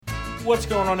What's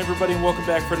going on, everybody, and welcome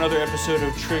back for another episode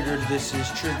of Triggered. This is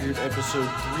Triggered episode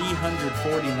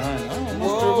 349.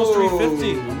 Almost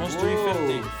 350. Almost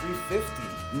 350.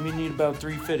 350. We need about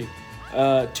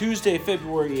 350. Tuesday,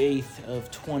 February 8th of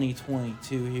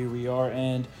 2022. Here we are,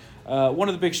 and one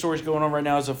of the big stories going on right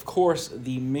now is, of course,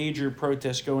 the major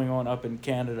protest going on up in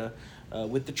Canada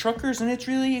with the truckers, and it's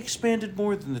really expanded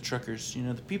more than the truckers. You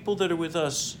know, the people that are with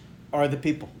us Are the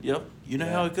people. Yep, you know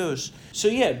how it goes. So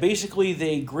yeah, basically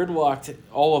they gridlocked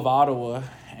all of Ottawa,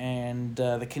 and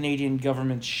the Canadian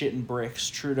government's shitting bricks.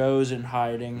 Trudeau's in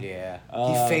hiding. Yeah,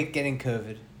 he faked getting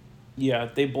COVID. Yeah,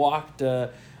 they blocked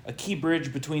a key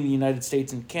bridge between the United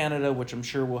States and Canada, which I'm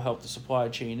sure will help the supply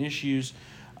chain issues.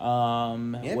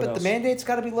 But the mandate's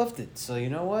got to be lifted. So you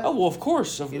know what? Oh well, of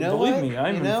course. You know Believe what? me,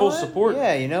 I'm in full support.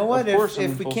 Yeah, you know what? Of course,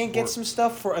 if we can't get some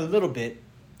stuff for a little bit.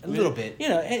 You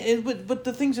know, but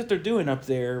the things that they're doing up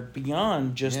there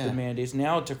beyond just the mandates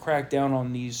now to crack down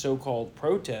on these so-called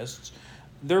protests,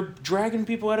 they're dragging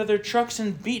people out of their trucks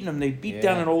and beating them. They beat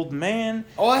down an old man.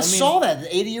 Oh, I mean, saw that, the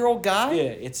 80-year-old guy.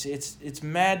 Yeah, it's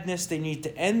madness. They need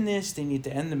to end this. They need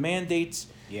to end the mandates.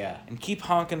 Yeah, and keep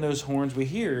honking those horns. We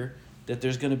hear that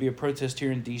there's going to be a protest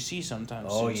here in D.C. sometime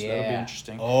soon, so that'll be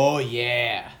interesting. Oh,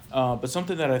 yeah. But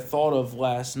something that I thought of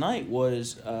last night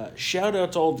was shout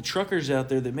out to all the truckers out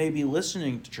there that may be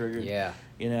listening to Triggered. Yeah.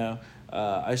 You know,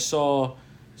 I saw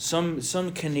some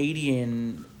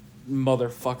Canadian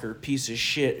motherfucker piece of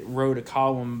shit wrote a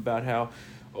column about how,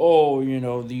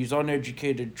 these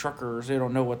uneducated truckers, they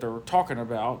don't know what they're talking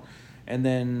about. And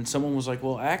then someone was like,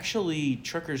 well, actually,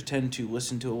 truckers tend to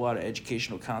listen to a lot of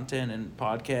educational content and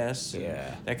podcasts and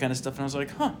that kind of stuff. And I was like,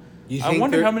 I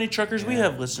wonder how many truckers we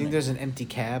have listening. Think there's an empty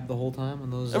cab the whole time on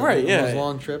those, those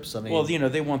long trips? I mean, well,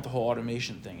 they want the whole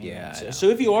automation thing. Yeah. So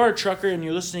if you are a trucker and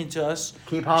you're listening to us,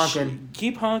 keep honking.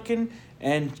 Keep honking.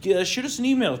 And shoot us an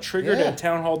email,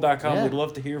 triggered@townhall.com. Yeah. We'd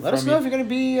love to hear from you. Let us know if you're going to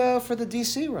be for the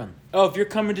D.C. run. Oh, if you're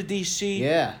coming to D.C.,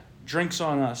 drinks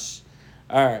on us.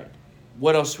 All right.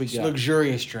 What else we got?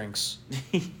 Luxurious drinks.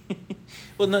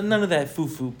 Well, none of that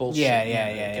foo-foo bullshit.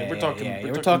 Yeah. We're talking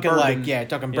bourbon.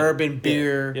 Talking bourbon,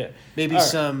 beer. Yeah. Maybe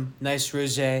some nice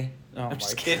rosé. Oh, I'm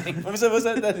just kidding. What was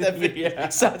that? That video?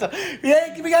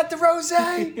 Yeah, we got the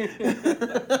rosé.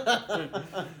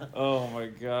 Oh my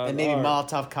god. And maybe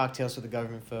Molotov cocktails for the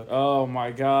government folk. Oh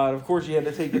my god. Of course you had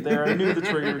to take it there. I knew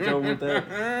that's where you were going with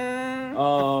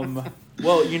that.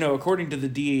 Well, according to the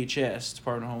DHS,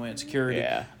 Department of Homeland Security,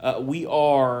 we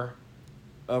are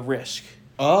a risk.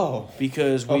 Oh.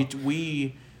 Because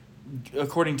we,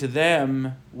 according to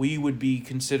them, we would be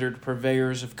considered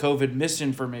purveyors of COVID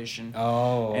misinformation.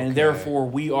 Oh, okay. And therefore,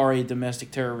 we are a domestic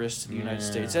terrorist in the United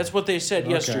States. That's what they said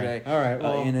yesterday. All right.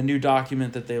 Well, in a new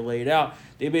document that they laid out.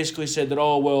 They basically said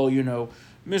that,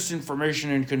 misinformation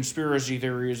and conspiracy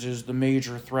theories is the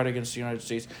major threat against the United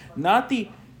States. Not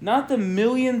the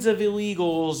millions of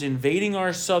illegals invading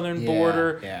our southern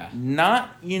border. Yeah.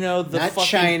 Not, not fucking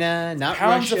China, not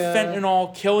pounds Russia. of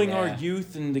fentanyl killing our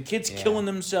youth and the kids killing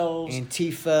themselves.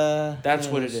 Antifa. That's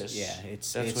what it is. Yeah,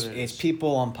 it's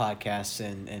people on podcasts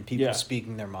and people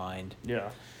speaking their mind.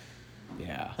 Yeah.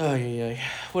 Yeah. Oh, yeah.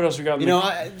 What else we got?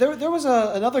 There was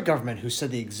another government who said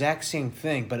the exact same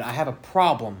thing, but I have a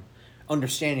problem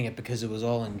understanding it because it was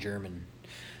all in German.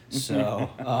 So,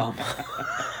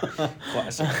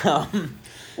 classic.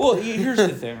 Well, here's the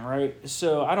thing, right?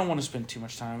 So I don't want to spend too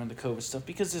much time on the COVID stuff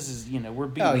because this is, we're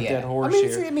beating a dead horse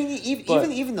here.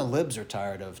 Even the libs are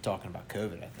tired of talking about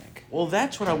COVID, I think. Well,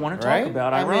 that's what I want to talk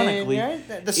about, ironically.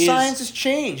 The science has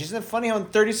changed. Isn't it funny how in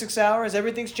 36 hours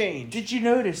everything's changed? Did you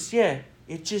notice? Yeah.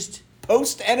 It just...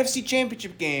 Post-NFC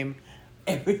Championship game...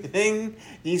 Everything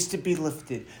needs to be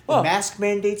lifted. The mask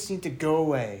mandates need to go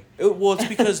away. It's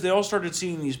because they all started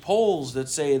seeing these polls that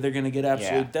say they're going to get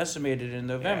absolutely decimated in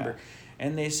November. Yeah.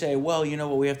 And they say, well, you know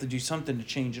what, we have to do something to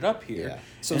change it up here. Yeah.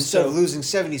 So instead of losing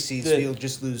 70 seats, we'll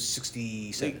just lose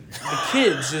 67. The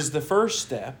kids is the first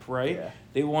step, right? Yeah.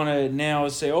 They want to now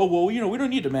say, we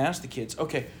don't need to mask the kids.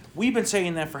 Okay, we've been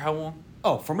saying that for how long?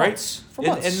 Oh, for months. Right? For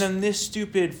months. And then this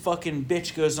stupid fucking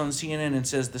bitch goes on CNN and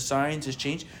says the science has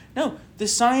changed. No, the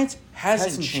science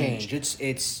hasn't changed.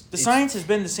 The science has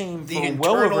been the same for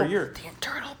well over a year. The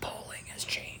internal polling has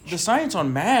changed. The science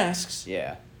on masks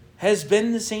has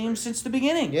been the same since the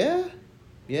beginning.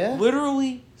 Yeah.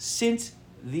 Literally since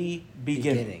the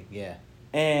beginning. Yeah.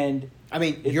 And I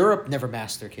mean, Europe never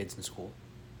masked their kids in school.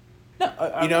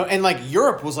 No,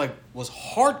 Europe was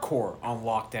hardcore on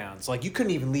lockdowns. Like, you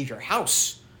couldn't even leave your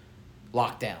house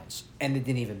lockdowns, and they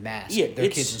didn't even mask Yeah, their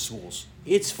kids in schools.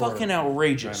 It's fucking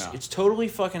outrageous. It's totally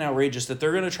fucking outrageous that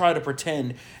they're going to try to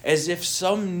pretend as if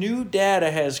some new data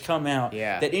has come out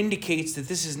that indicates that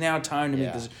this is now time to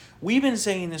make this. We've been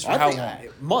saying this for how long?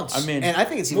 Months. I mean, and I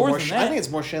think it's even more. than that. I think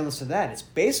it's more shameless than that. It's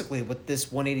basically what this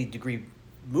 180-degree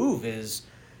move is.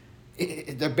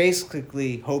 They're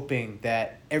basically hoping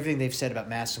that everything they've said about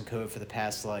masks and COVID for the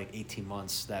past 18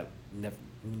 months that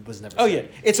was never. Oh said.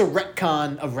 yeah, it's a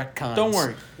retcon of retcons. Don't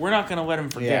worry, we're not going to let them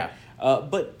forget.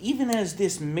 But even as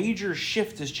this major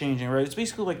shift is changing, right? It's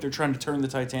basically like they're trying to turn the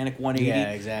Titanic 180.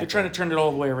 Yeah, exactly. They're trying to turn it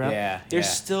all the way around. Yeah, There's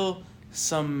still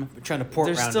some. We're trying to port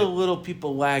There's around still it. little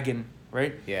people lagging,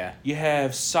 right? Yeah. You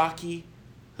have Psaki,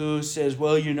 who says,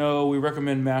 well, we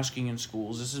recommend masking in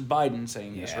schools. This is Biden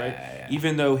saying this, right? Yeah.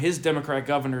 Even though his Democrat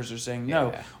governors are saying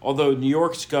no. Yeah. Although New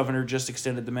York's governor just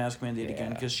extended the mask mandate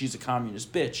again because she's a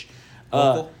communist bitch.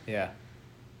 Local?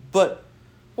 But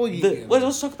well,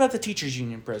 let's talk about the teachers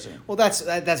union president. Well, that's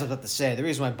what I was about to say. The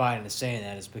reason why Biden is saying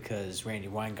that is because Randy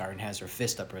Weingarten has her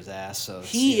fist up his ass. So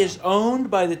he is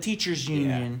owned by the teachers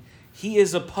union. He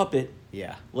is a puppet.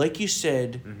 Yeah. Like you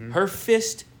said, her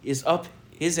fist is up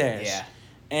his ass. Yeah.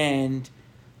 And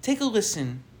take a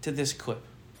listen to this clip.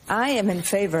 I am in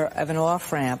favor of an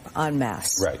off-ramp on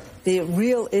masks. Right. The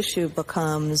real issue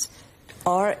becomes,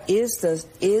 is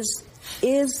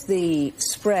the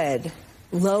spread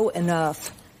low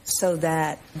enough so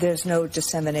that there's no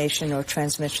dissemination or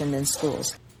transmission in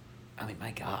schools? I mean,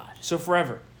 my God. So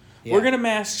forever. Yeah. We're going to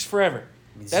masks forever.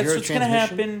 That's what's going to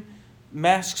happen.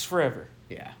 Masks forever.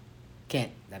 Yeah.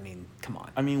 Can't, I mean, come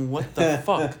on. I mean, what the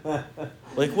fuck?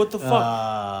 Like, what the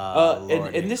fuck?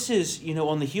 And this is,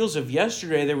 on the heels of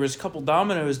yesterday, there was a couple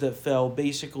dominoes that fell.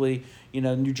 Basically,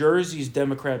 New Jersey's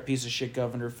Democrat piece of shit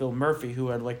governor, Phil Murphy,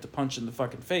 who I'd like to punch in the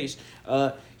fucking face,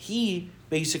 he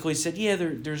basically said,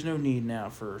 there's no need now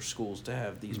for schools to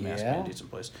have these mask mandates in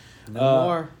place. No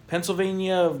more.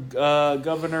 Pennsylvania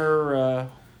Governor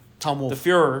Tom Wolf. The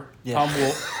Fuhrer, Tom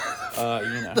Wolf.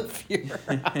 The Fuhrer.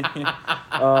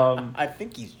 I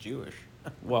think he's Jewish.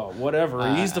 Well,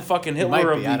 whatever. He's the fucking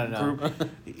Hitler of the group.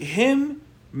 Him,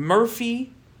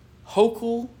 Murphy,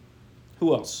 Hochul.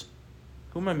 Who else?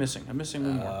 Who am I missing? I'm missing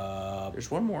one more. There's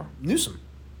one more.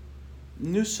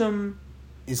 Newsom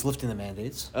is lifting the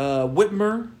mandates.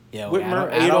 Whitmer. Yeah,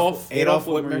 Whitmer. Adolf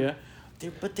Whitmer. Yeah.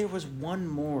 But there was one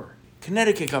more.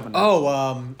 Connecticut governor.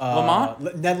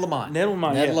 Lamont? Ned Lamont. Ned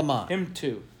Lamont. Him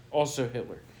too. Also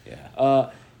Hitler. Yeah.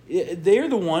 They're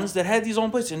the ones that had these all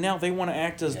in place, and now they want to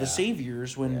act as the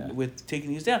saviors with taking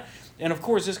these down. And of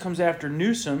course, this comes after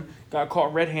Newsom got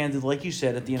caught red-handed, like you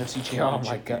said, at the NFC Championship. Oh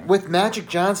my God! With Magic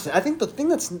Johnson, I think the thing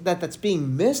that's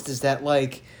being missed is that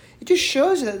it just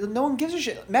shows that no one gives a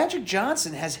shit. Magic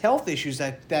Johnson has health issues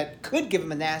that could give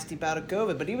him a nasty bout of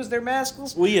COVID, but he was there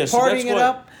maskless, partying it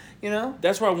up.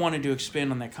 That's why I wanted to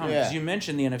expand on that comment because you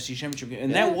mentioned the NFC Championship,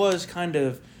 and that was kind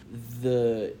of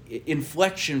the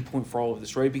inflection point for all of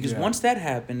this, right? Because once that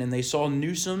happened and they saw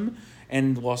Newsom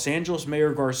and Los Angeles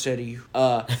Mayor Garcetti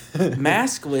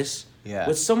maskless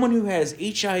with someone who has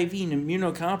HIV and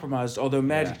immunocompromised, although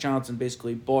Magic Johnson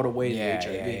basically bought away the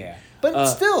HIV. Yeah. But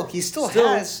still, he still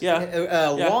has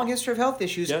a long history of health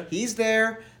issues. Yeah. He's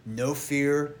there, no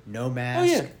fear, no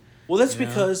mask. Oh, yeah. Well, that's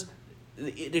because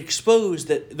it exposed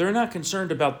that they're not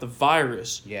concerned about the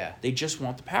virus. Yeah. They just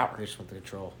want the power. They just want the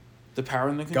control. The power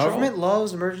and the control. Government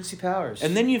loves emergency powers.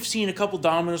 And then you've seen a couple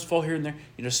dominoes fall here and there.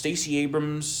 Stacey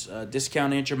Abrams,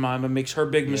 discount Aunt Jemima, makes her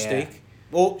big mistake.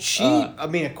 Well,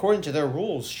 according to their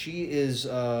rules, she is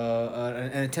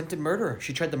an attempted murderer.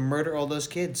 She tried to murder all those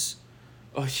kids.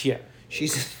 Oh, yeah.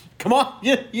 She's... Come on.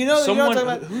 You know Someone, what I'm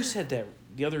talking about? Who said that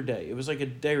the other day? It was like a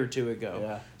day or two ago.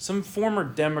 Yeah. Some former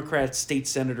Democrat state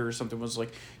senator or something was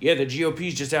like, the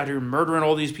GOP's just out here murdering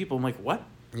all these people. I'm like, what?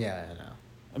 Yeah, I know.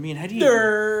 I mean, how do you...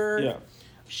 Yeah.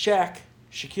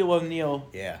 Shaquille O'Neal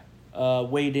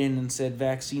weighed in and said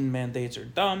vaccine mandates are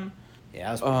dumb.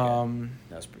 Yeah, that was pretty good.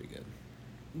 That was pretty good.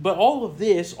 But all of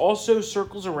this also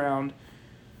circles around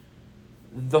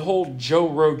the whole Joe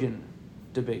Rogan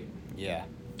debate. Yeah.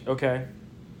 Okay?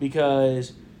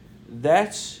 Because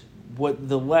that's what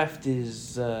the left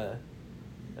is...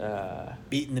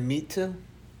 beating the meat to?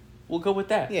 We'll go with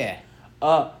that. Yeah.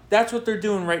 That's what they're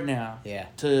doing right now. Yeah.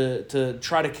 To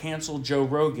try to cancel Joe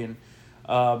Rogan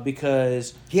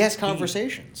because... He has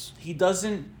conversations. He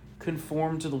doesn't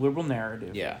conform to the liberal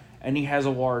narrative. Yeah. And he has a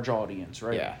large audience,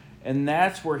 right? Yeah. And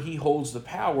that's where he holds the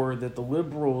power that the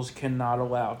liberals cannot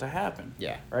allow to happen.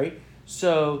 Yeah. Right?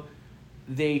 So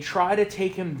they try to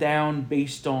take him down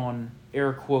based on,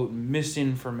 air quote,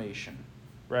 misinformation.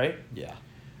 Right? Yeah.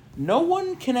 No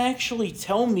one can actually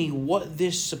tell me what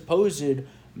this supposed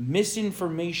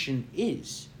misinformation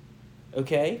is.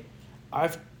 Okay?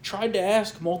 I've tried to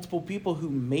ask multiple people who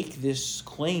make this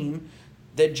claim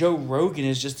that Joe Rogan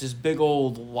is just this big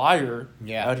old liar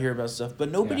out here about stuff,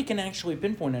 but nobody can actually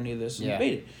pinpoint any of this and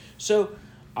debate it. So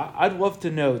I'd love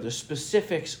to know the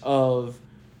specifics of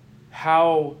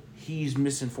how he's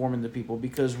misinforming the people,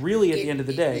 because really at the end of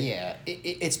the day...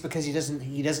 it's because he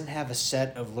doesn't have a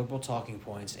set of liberal talking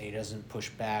points, and he doesn't push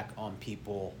back on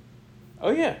people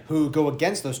who go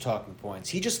against those talking points.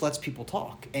 He just lets people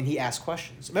talk, and he asks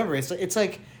questions. Remember, it's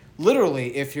like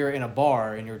literally if you're in a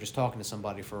bar and you're just talking to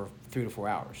somebody for 3 to 4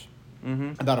 hours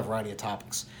about a variety of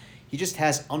topics. He just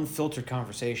has unfiltered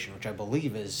conversation, which I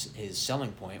believe is his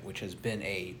selling point, which has been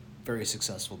a very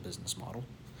successful business model.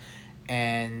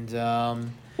 And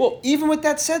even with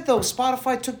that said, though,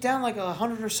 Spotify took down like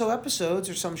 100 or so episodes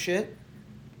or some shit.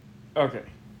 Okay.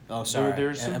 Oh, sorry.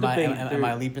 There's some debate. Am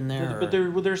I leaping there? But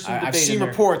there's some debate. I've seen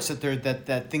reports that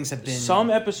that things have been. Some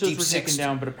episodes were taken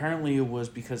down, but apparently it was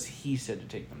because he said to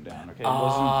take them down. Okay, it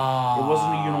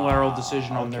wasn't a unilateral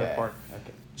decision on their part.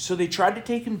 Okay. So they tried to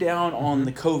take him down on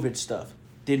the COVID stuff.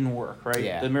 Didn't work, right?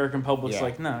 Yeah. The American public's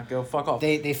like, nah, go fuck off.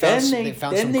 They found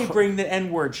they bring the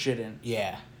N-word shit in.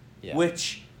 Yeah.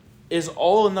 Which is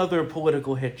all another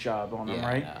political hit job on him,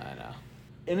 right? I know.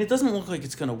 And it doesn't look like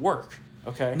it's gonna work.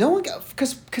 Okay. No one,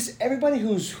 because everybody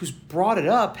who's brought it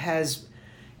up has,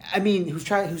 who's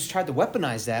tried to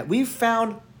weaponize that. We've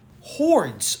found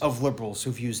hordes of liberals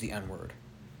who've used the N-word.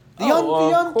 The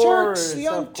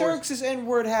Young Turks is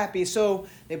N-word happy. So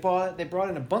they brought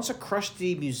in a bunch of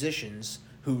crusty musicians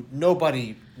who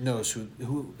nobody knows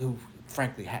who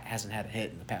frankly hasn't had a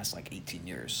hit in the past like 18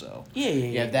 years. So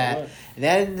that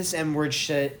and this N-word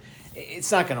shit.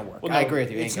 It's not going to work. Well, no, I agree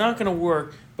with you. It's not going to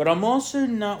work, but I'm also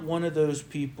not one of those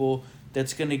people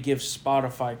that's going to give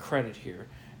Spotify credit here.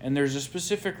 And there's a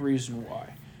specific reason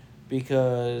why.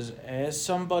 Because as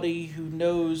somebody who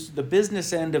knows the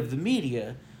business end of the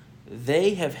media,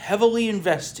 they have heavily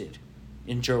invested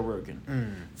in Joe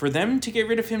Rogan. For them to get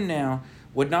rid of him now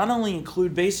would not only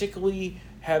include basically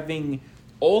having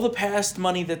all the past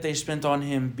money that they spent on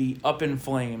him be up in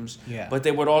flames, but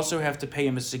they would also have to pay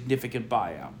him a significant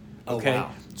buyout. Okay, wow.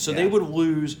 So they would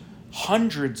lose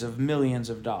hundreds of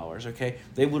millions of dollars. Okay,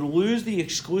 they would lose the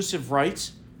exclusive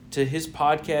rights to his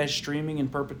podcast streaming in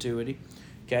perpetuity.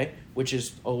 Okay, which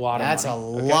is a lot of money. That's a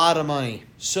lot of money.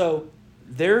 So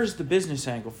there's the business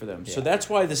angle for them. So that's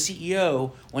why the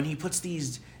CEO, when he puts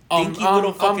these dinky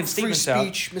little fucking statements out,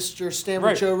 free speech, Mr.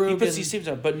 Stanley Joe Rogan. He puts these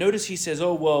statements out, but notice he says,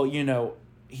 "Oh well,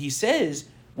 he says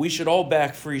we should all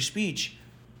back free speech,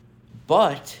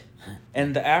 but."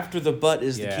 And after the but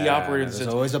is the key operator. There's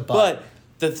always a but.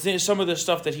 But some of the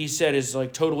stuff that he said is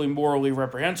like totally morally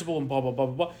reprehensible and blah, blah, blah,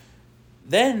 blah, blah.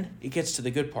 Then it gets to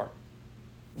the good part.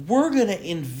 We're going to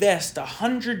invest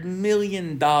 $100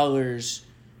 million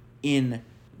in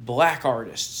black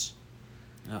artists.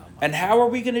 And how are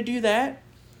we going to do that?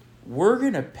 We're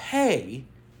going to pay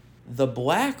the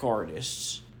black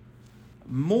artists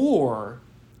more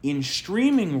in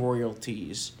streaming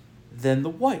royalties than the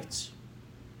whites.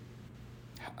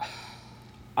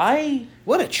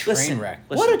 What a train wreck.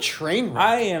 Listen, what a train wreck.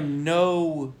 I am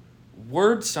no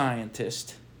word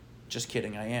scientist. Just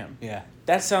kidding, I am. Yeah.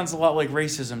 That sounds a lot like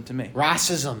racism to me.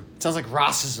 Racism. It sounds like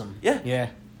racism. Yeah. Yeah.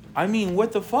 I mean,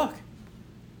 what the fuck?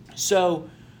 So,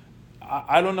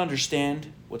 I don't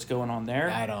understand what's going on there.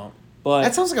 I don't. But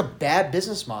that sounds like a bad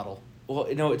business model. Well,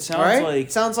 it sounds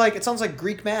like... It sounds like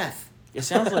Greek math. It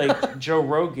sounds like Joe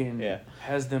Rogan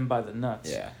has them by the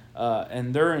nuts. Yeah.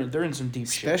 And they're in some deep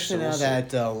shit. Especially now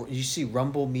that you see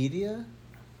Rumble Media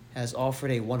has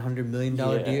offered a $100 million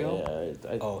deal.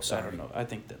 I don't know. I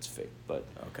think that's fake, but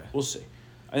we'll see.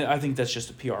 I think that's just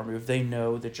a PR move. They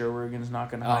know that Joe Rogan's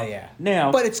not going to. Oh yeah.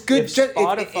 Now, but it's good. If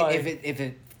Spotify, if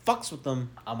it fucks with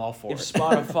them, I'm all for it. If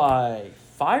Spotify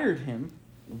fired him,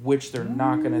 which they're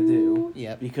not going to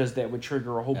do, because that would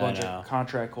trigger a whole bunch of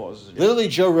contract clauses. Literally,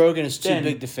 Joe Rogan is too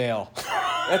big to fail.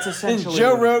 That's essentially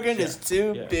Joe Rogan is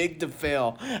too big to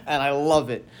fail, and I love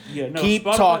it. Yeah, no, keep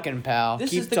Spotify, talking, pal.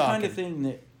 This keep is the talking. kind of thing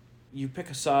that you pick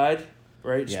a side,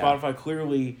 right? Yeah. Spotify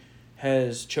clearly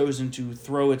has chosen to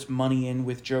throw its money in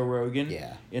with Joe Rogan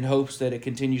in hopes that it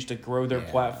continues to grow their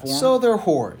platform. So they're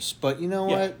whores, but you know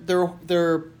what?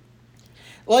 They're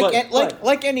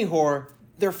like any whore.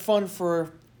 They're fun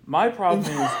for. My problem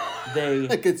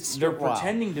is they're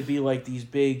pretending to be like these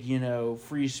big,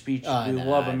 free speech, we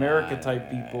love America type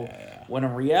people, when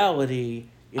in reality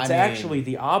it's actually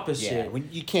the opposite. Yeah,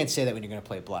 you can't say that when you're going to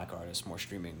play black artists more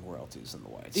streaming royalties than the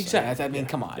whites. Exactly.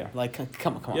 Come on. Yeah.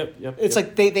 Come on. Yep. It's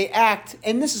like they act,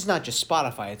 and this is not just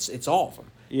Spotify, it's all of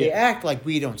them. Yeah. They act like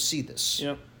we don't see this.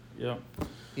 Yep.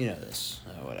 You know this.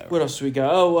 Whatever. What else do we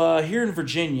got? Oh, here in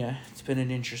Virginia, it's been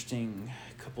an interesting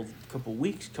couple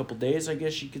weeks, couple days, I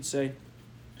guess you could say.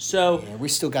 So yeah, we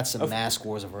still got some mask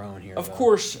wars of our own here. Of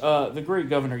course, the great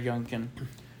Governor Youngkin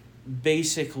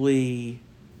basically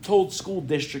told school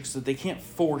districts that they can't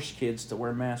force kids to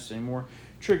wear masks anymore.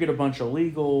 Triggered a bunch of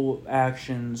legal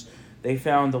actions. They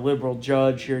found a liberal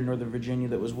judge here in Northern Virginia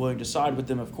that was willing to side with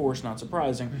them, of course, not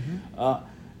surprising. Mm-hmm.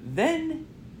 Then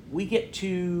we get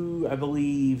to, I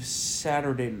believe,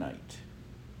 Saturday night,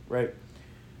 right?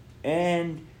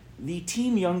 And the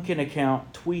Team Youngkin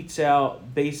account tweets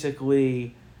out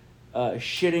basically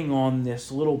shitting on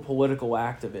this little political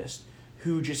activist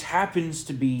who just happens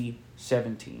to be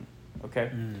 17,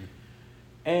 okay?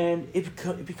 And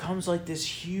it becomes like this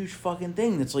huge fucking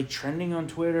thing that's like trending on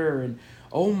Twitter, and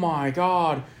oh my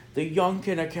god, the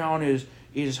Youngkin account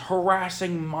is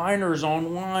harassing minors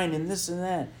online and this and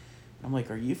that. And I'm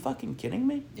like, are you fucking kidding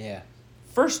me? Yeah.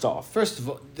 First of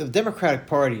all, the Democratic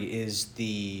Party is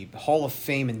the Hall of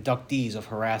Fame inductees of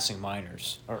harassing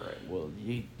minors. All right, well,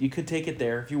 you could take it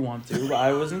there if you want to.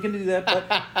 I wasn't going to do that, but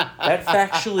that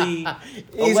factually,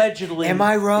 allegedly, am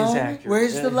I wrong? Is accurate.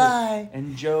 Where's the lie?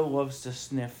 And Joe loves to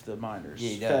sniff the minors. Yeah,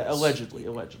 he does. Allegedly.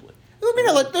 I mean,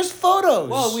 look, there's photos.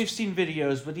 Well, we've seen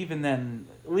videos, but even then,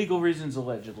 legal reasons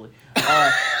allegedly.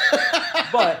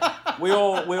 But we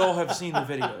all have seen the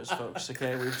videos, folks.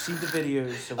 Okay, we've seen the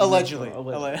videos. So Allegedly,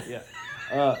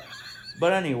 yeah.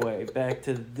 But anyway, back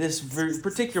to this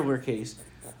particular case,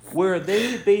 where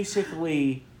they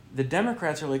basically, the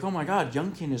Democrats are like, oh my God,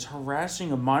 Youngkin is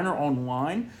harassing a minor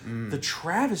online. The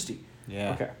travesty.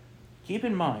 Yeah. Okay. Keep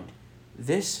in mind,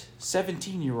 this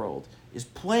 17-year-old is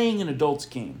playing an adult's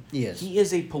game. Yes. He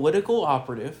is a political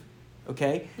operative.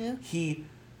 Okay. Yeah. He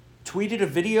tweeted a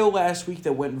video last week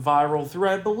that went viral through,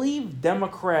 I believe,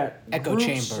 Democrat Echo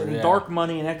groups Chamber, and yeah. Dark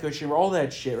Money and Echo Chamber, all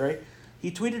that shit, right?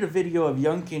 He tweeted a video of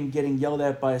Youngkin getting yelled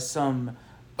at by some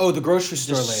the grocery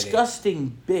store lady.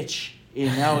 Disgusting bitch in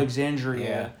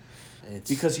Alexandria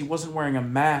because he wasn't wearing a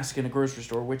mask in a grocery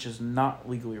store, which is not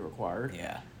legally required.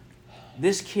 Yeah.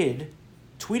 This kid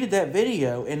tweeted that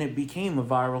video and it became a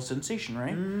viral sensation,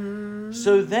 right?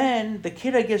 So then the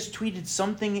kid, I guess, tweeted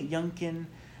something at Youngkin,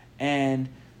 and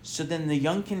so then the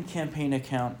Youngkin campaign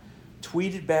account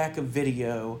tweeted back a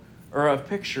video or a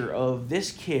picture of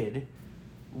this kid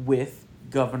with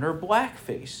Governor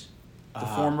Blackface, the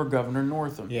former Governor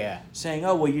Northam. Yeah. Saying,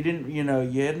 oh, well,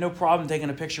 you had no problem taking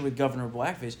a picture with Governor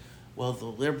Blackface. Well, the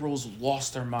liberals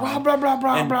lost their mind. Blah, blah,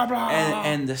 blah, blah, blah.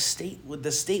 And the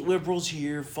state liberals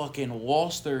here fucking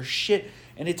lost their shit.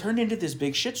 And it turned into this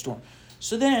big shitstorm.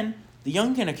 So then the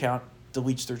Youngkin account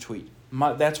deletes their tweet.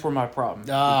 That's where my problem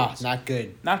begins. Not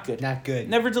good. Not good. Not good.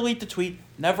 Never delete the tweet.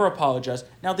 Never apologize.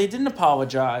 Now, they didn't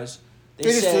apologize. They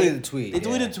just deleted the tweet. They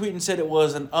deleted the tweet and said it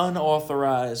was an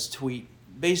unauthorized tweet.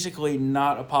 Basically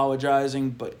not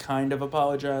apologizing, but kind of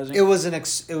apologizing. It was an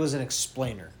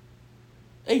explainer.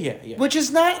 Yeah. Which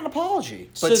is not an apology.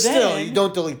 But So still, then- you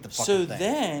don't delete the fucking thing. So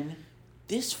then,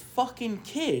 this fucking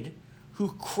kid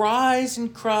who cries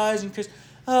and cries and cries,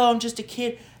 oh, I'm just a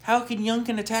kid. How can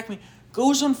Youngkin attack me?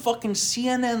 Goes on fucking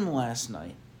CNN last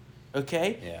night,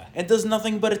 okay? Yeah. And does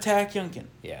nothing but attack Youngkin.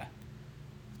 Yeah.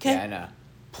 Okay? Yeah, I know.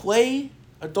 Play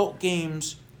adult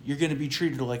games, you're going to be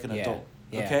treated like an adult,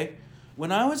 okay?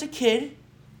 When I was a kid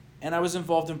and I was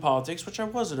involved in politics, which I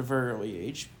was at a very early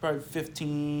age, probably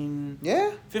 15.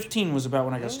 Yeah. 15 was about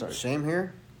when I got started. Same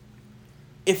here.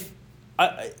 If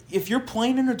you're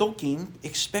playing an adult game,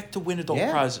 expect to win adult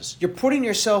prizes. You're putting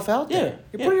yourself out there. Yeah,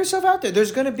 You're putting yourself out there.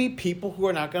 There's going to be people who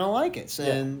are not going to like it.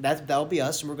 And that'll be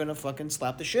us, and we're going to fucking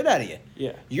slap the shit out of you.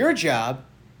 Yeah. Your job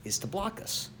is to block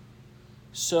us.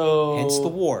 So... Hence the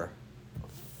war.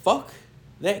 Fuck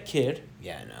that kid.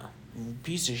 Yeah, I know.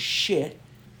 Piece of shit.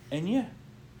 And yeah,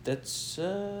 that's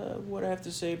what I have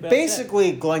to say about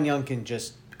Basically, Glenn Youngkin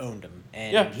just owned him.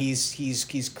 And Yeah.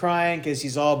 he's crying because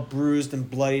he's all bruised and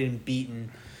bloodied and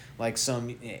beaten like some...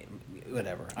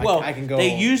 whatever. Well, I can go...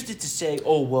 they used it to say,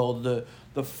 oh, well,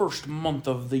 the first month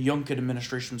of the Youngkin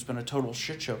administration's been a total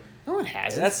shit show. No, it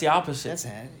hasn't. That's the opposite.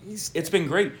 It's been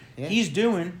great. Yeah. He's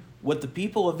doing what the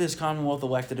people of this Commonwealth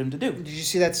elected him to do. Did you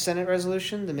see that Senate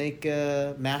resolution to make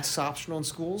masks optional in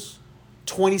schools?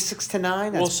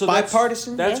 26-9. That's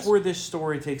bipartisan. That's where this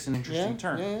story takes an interesting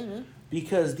turn. Yeah.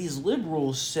 Because these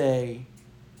liberals say,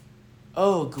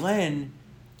 oh, Glenn,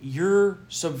 you're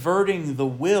subverting the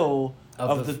will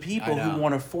of the people who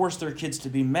want to force their kids to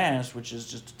be masked, which is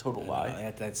just a total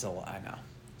lie. That's a lie. I know.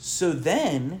 So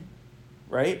then,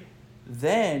 right,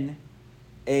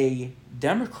 a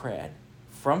Democrat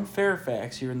from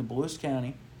Fairfax here in the Blues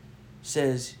County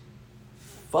says,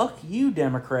 fuck you,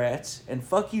 Democrats, and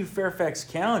fuck you, Fairfax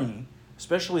County,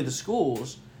 especially the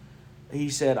schools. He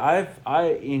said,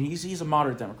 and he's a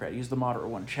moderate Democrat. He's the moderate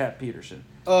one, Chap Peterson.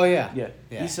 Oh, yeah.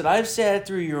 Yeah. He said, I've sat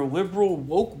through your liberal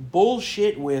woke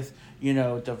bullshit with,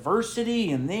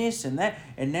 diversity and this and that,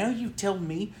 and now you tell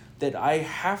me that I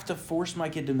have to force my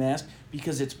kid to mask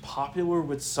because it's popular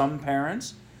with some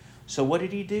parents. So what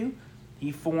did he do?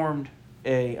 He formed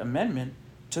a amendment,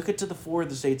 took it to the floor of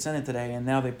the state Senate today, and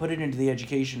now they put it into the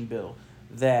education bill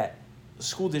that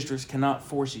school districts cannot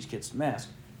force these kids to mask.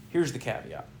 Here's the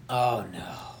caveat. Oh,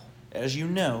 no. As you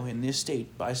know, in this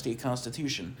state, by state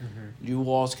constitution, new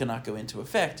laws cannot go into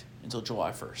effect until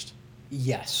July 1st.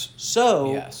 Yes.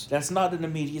 So, that's not an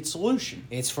immediate solution.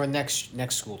 It's for next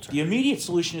school term. The immediate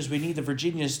solution is we need the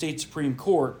Virginia State Supreme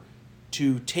Court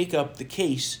to take up the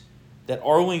case that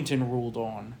Arlington ruled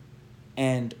on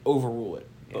and overrule it.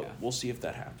 But we'll see if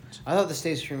that happens. I thought the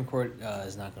state Supreme Court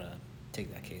is not going to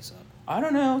take that case up. I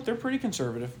don't know. They're pretty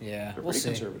conservative. Yeah, They're we'll pretty see.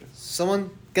 conservative. Someone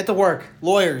get to work.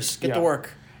 Lawyers, get to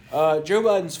work. Joe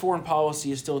Biden's foreign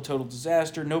policy is still a total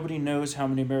disaster. Nobody knows how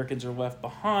many Americans are left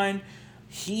behind.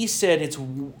 He said it's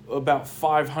about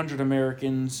 500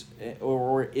 Americans,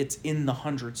 or it's in the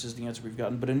hundreds is the answer we've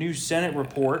gotten. But a new Senate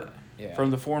report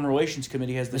from the Foreign Relations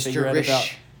Committee has the figure at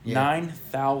about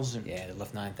 9,000. Yeah, they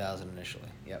left 9,000 initially.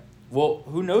 Yep. Well,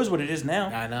 who knows what it is now?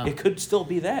 I know. It could still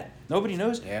be that. Nobody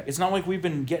knows. Yep. It's not like we've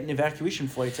been getting evacuation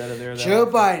flights out of there. Joe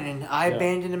Biden, I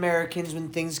abandon Americans when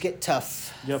things get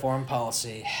tough. Yep. Foreign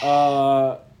policy.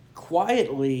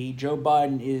 Quietly, Joe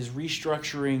Biden is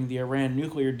restructuring the Iran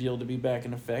nuclear deal to be back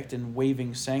in effect and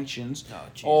waiving sanctions. Oh,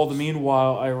 Jesus. All the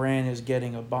meanwhile, Iran is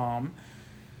getting a bomb.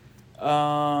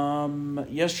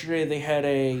 Yesterday, they had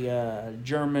a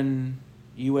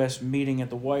German-U.S. meeting at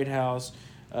the White House.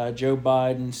 Joe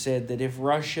Biden said that if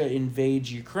Russia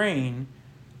invades Ukraine,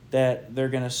 that they're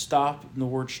going to stop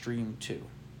Nord Stream 2.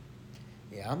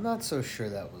 Yeah, I'm not so sure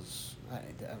that was...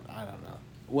 I don't know.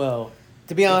 Well...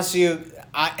 To be honest with you,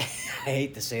 I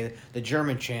hate to say that the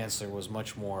German chancellor was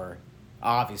much more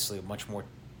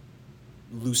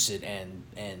lucid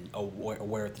and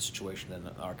aware of the situation than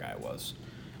our guy was.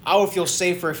 I would feel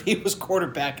safer if he was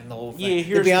quarterbacking the whole thing.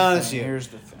 Yeah, to be honest with you. Here's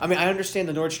the thing. I mean, I understand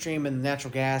the Nord Stream and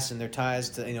natural gas and their ties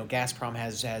to, Gazprom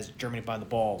has Germany by the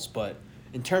balls, but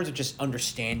in terms of just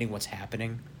understanding what's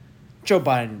happening, Joe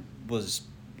Biden was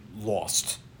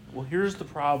lost. Well, here's the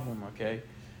problem, okay?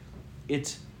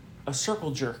 It's a circle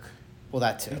jerk. Well,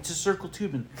 that too. It's a circle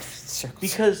tubing.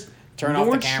 Because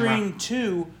Nord Stream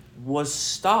 2 was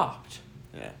stopped.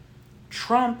 Yeah.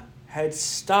 Trump had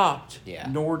stopped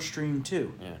Nord Stream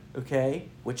 2. Yeah. Okay?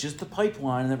 Which is the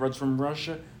pipeline that runs from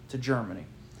Russia to Germany.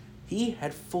 He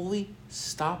had fully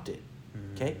stopped it.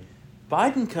 Okay?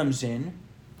 Biden comes in,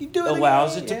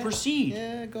 allows it to proceed.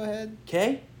 Yeah, go ahead.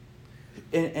 Okay?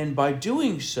 And by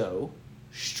doing so,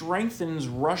 strengthens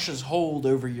Russia's hold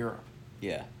over Europe.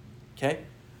 Yeah. Okay?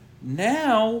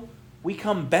 Now, we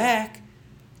come back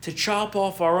to chop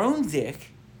off our own dick,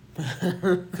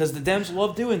 because the Dems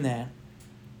love doing that,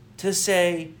 to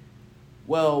say,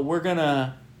 well, we're going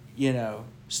to,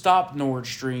 stop Nord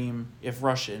Stream if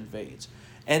Russia invades.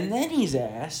 And then he's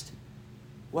asked,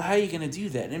 well, how are you going to do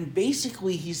that? And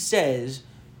basically he says,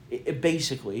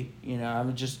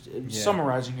 I'm just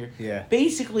summarizing here. Yeah.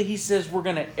 Basically he says we're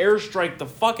going to airstrike the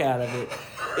fuck out of it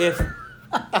if...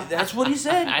 That's what he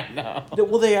said. I know.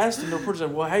 Well, they asked him, the reporter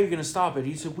said, well, how are you going to stop it?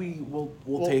 He said, we'll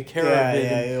take care of it.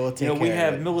 Yeah, we'll take care we of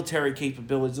have it. military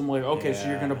capabilities. I'm like, okay, so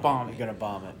you're going to bomb it. You're going to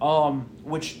bomb it.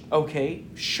 Which, okay,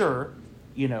 sure,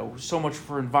 so much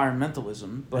for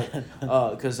environmentalism, but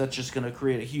because that's just going to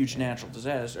create a huge natural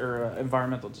disaster, or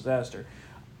environmental disaster.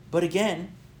 But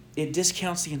again, it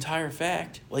discounts the entire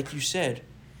fact, like you said,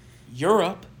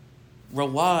 Europe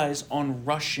relies on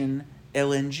Russian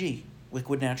LNG,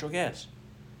 liquid natural gas.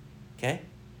 Okay?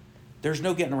 There's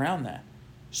no getting around that.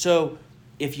 So,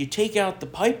 if you take out the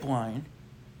pipeline,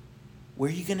 where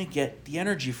are you going to get the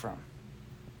energy from?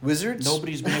 Wizards?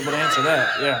 Nobody's been able to answer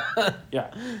that.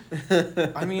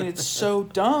 Yeah. I mean, it's so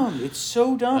dumb. It's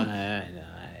so dumb.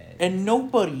 And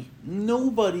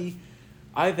nobody,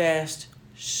 I've asked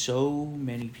so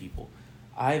many people.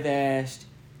 I've asked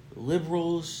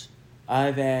liberals.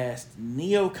 I've asked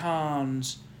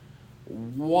neocons.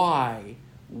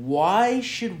 Why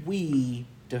should we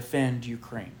defend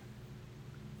Ukraine?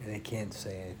 They can't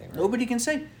say anything. Right? Nobody can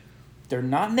say. They're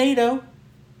not NATO,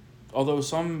 although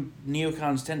some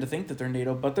neocons tend to think that they're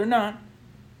NATO, but they're not.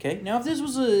 Okay? Now, if this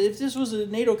was a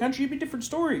NATO country, it'd be a different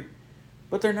story.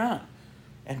 But they're not.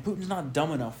 And Putin's not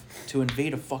dumb enough to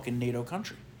invade a fucking NATO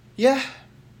country. Yeah.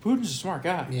 Putin's a smart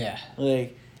guy. Yeah.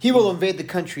 Like, he will invade the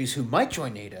countries who might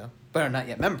join NATO. but are not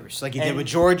yet members, like he did with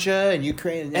Georgia and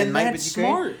Ukraine, and Mike that's with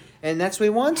Ukraine. smart. And that's what he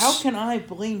wants. How can I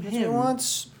blame That's what he him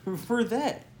wants. for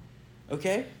that?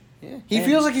 Okay. Yeah. He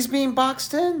feels like he's being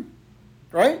boxed in,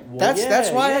 right? Well,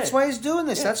 that's why he's doing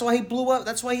this. Yeah. That's why he blew up.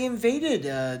 That's why he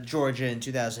invaded Georgia in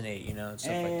 2008. And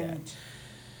stuff like that.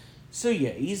 So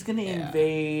he's gonna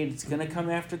invade. It's gonna come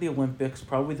after the Olympics,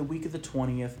 probably the week of the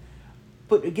 20th.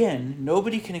 But again,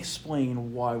 nobody can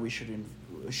explain why we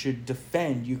should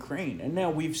defend Ukraine. And now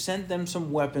we've sent them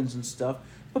some weapons and stuff,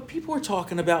 but people are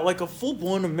talking about like a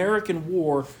full-blown American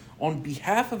war on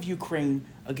behalf of Ukraine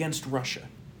against Russia.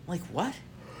 Like what?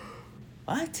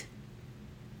 What?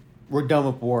 We're done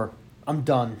with war. I'm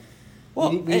done.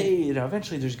 Well,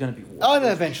 eventually there's going to be war. Oh, no,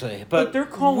 eventually. But they're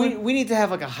calling... We need to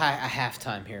have like a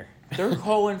halftime here. They're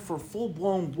calling for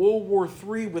full-blown World War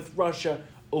III with Russia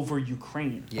over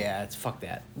Ukraine. Yeah, fuck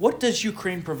that. What does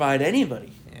Ukraine provide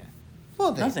anybody? Yeah.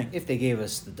 Well, nothing. If they gave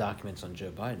us the documents on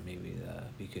Joe Biden, maybe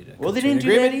we could... well, they didn't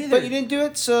do that either. But you didn't do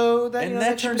it, so...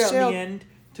 that turned out in the end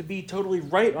to be totally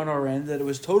right on our end, that it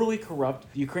was totally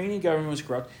corrupt. The Ukrainian government was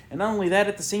corrupt. And not only that,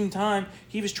 at the same time,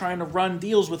 he was trying to run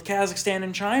deals with Kazakhstan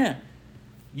and China,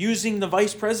 using the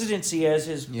vice presidency as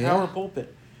his power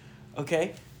pulpit.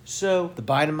 Okay? So... The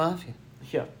Biden Mafia.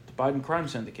 Yeah, the Biden crime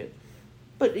syndicate.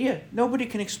 But nobody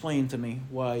can explain to me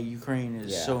why Ukraine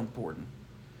is so important.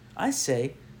 I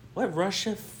say, let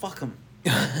Russia fuck them.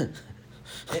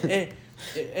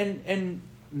 and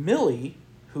Milley,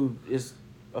 who is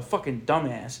a fucking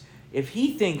dumbass, if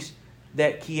he thinks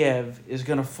that Kiev is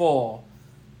going to fall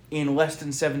in less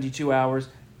than 72 hours,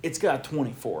 it's got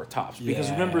 24 tops. Because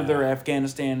remember their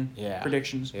Afghanistan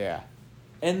predictions? Yeah.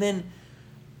 And then,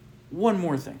 one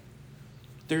more thing.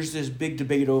 There's this big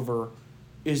debate over,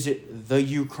 is it the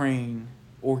Ukraine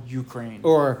or Ukraine?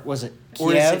 Or was it Kiev?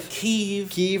 Or is it Kyiv?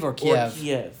 Kyiv or Kiev? Or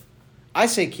Kiev. I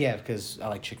say Kiev because I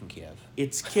like chicken Kiev.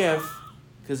 It's Kiev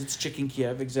because it's chicken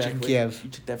Kiev, exactly. Chicken Kiev. You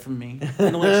took that from me.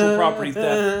 Intellectual property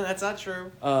theft. That's not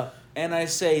true. And I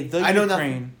say the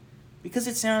Ukraine because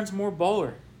it sounds more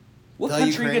baller. What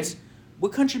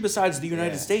country besides the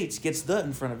United States gets the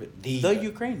in front of it? The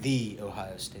Ukraine. The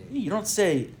Ohio State. You don't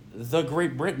say the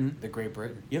Great Britain. The Great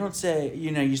Britain. You don't say,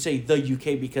 you say the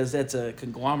UK because that's a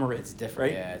conglomerate. It's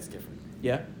different, right? Yeah, it's different.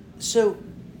 Yeah. So,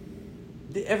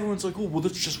 everyone's like, oh, well,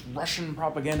 that's just Russian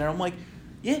propaganda. And I'm like,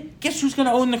 yeah, guess who's going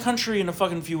to own the country in a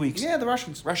fucking few weeks? Yeah, the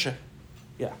Russians. Russia.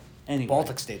 Yeah. Anyway.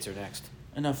 Baltic states are next.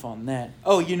 Enough on that.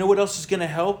 Oh, you know what else is going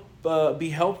to be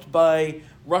helped by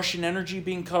Russian energy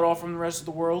being cut off from the rest of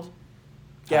the world?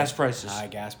 Gas prices. High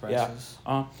gas prices.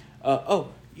 Yeah.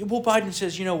 Well, Biden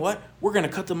says, you know what? We're going to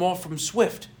cut them off from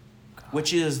SWIFT,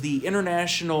 which is the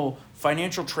International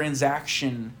Financial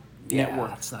Transaction Network.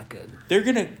 That's not good.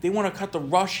 They want to cut the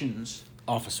Russians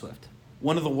off of SWIFT,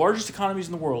 one of the largest economies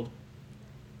in the world,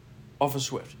 off of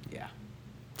SWIFT. Yeah.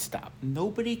 Stop.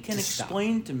 Nobody can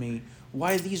explain to me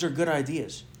why these are good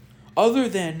ideas, other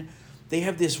than they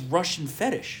have this Russian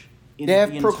fetish. They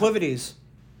have proclivities.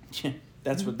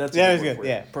 That's good.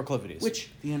 Yeah, proclivities. Which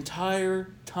the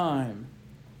entire time,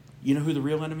 you know who the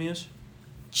real enemy is?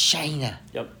 China.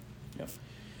 Yep.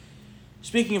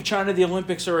 Speaking of China, the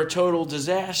Olympics are a total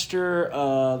disaster.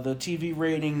 The TV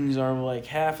ratings are like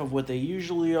half of what they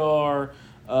usually are.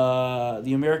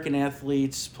 The American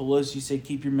athletes, Pelosi said,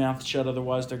 keep your mouth shut,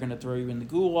 otherwise they're going to throw you in the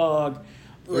gulag.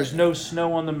 There's no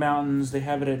snow on the mountains. They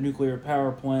have it at nuclear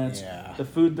power plants. Yeah. The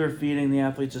food they're feeding the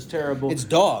athletes is terrible. It's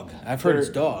dog. I've heard it's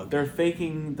dog. They're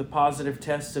faking the positive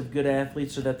tests of good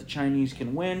athletes so that the Chinese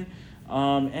can win.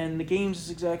 And the games is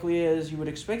exactly as you would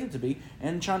expect it to be.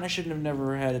 And China shouldn't have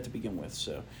never had it to begin with.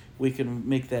 So we can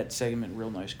make that segment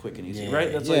real nice, quick, and easy,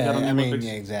 right? That's like that on the Olympics.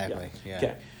 Exactly. Yeah.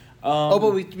 Okay.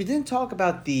 But we didn't talk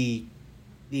about the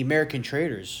American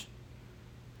traders.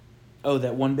 Oh,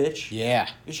 that one bitch? Yeah.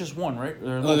 It's just one, right?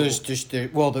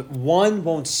 The one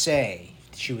won't say.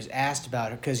 She was asked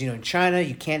about it because, in China,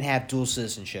 you can't have dual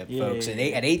citizenship, folks. Yeah.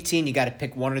 And at 18, you got to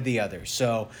pick one or the other.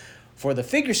 So for the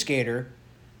figure skater,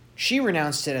 she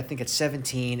renounced it, I think, at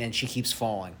 17, and she keeps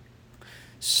falling.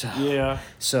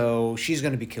 So she's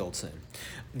going to be killed soon.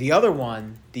 The other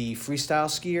one, the freestyle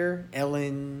skier,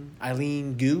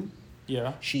 Eileen Gu.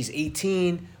 Yeah. She's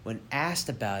 18. When asked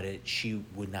about it, she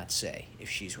would not say if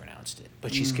she's renounced it.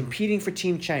 But she's competing for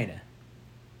Team China.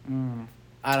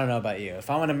 I don't know about you. If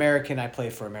I'm an American, I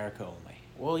play for America only.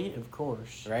 Well, yeah, of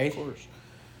course. Right? Of course.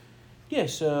 Yeah,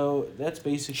 so that's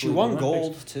basically... She won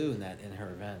gold, too, in her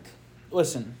event.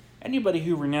 Listen, anybody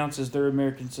who renounces their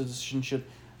American citizenship,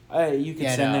 you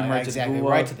can send them right to the gulag.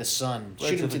 Right to the sun. Right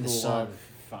Shoot them to the sun.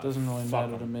 Doesn't really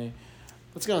matter to me.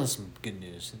 Let's go on to some good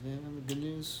news. Good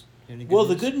news? Well,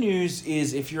 the good news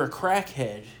is if you're a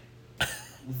crackhead,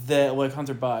 that, like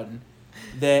Hunter Biden,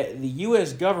 that the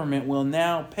U.S. government will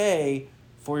now pay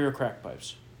for your crack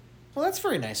pipes. Well, that's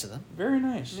very nice of them. Very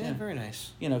nice. Yeah, very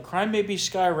nice. You know, crime may be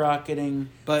skyrocketing,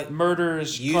 but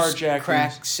murders, carjackings,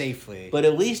 crack safely. But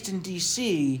at least in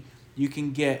D.C., you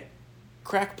can get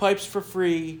crack pipes for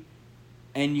free,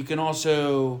 and you can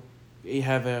also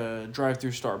have a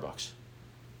drive-through Starbucks.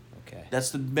 Okay.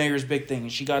 That's the mayor's big thing.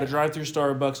 She got a drive-through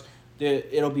Starbucks.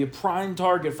 It'll be a prime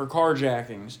target for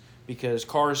carjackings because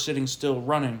cars sitting still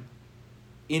running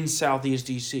in Southeast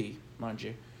D.C., mind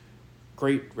you.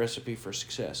 Great recipe for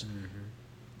success. Mm-hmm.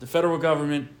 The federal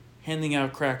government handing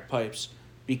out crack pipes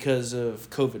because of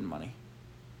COVID money,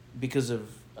 because of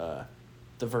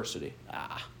diversity.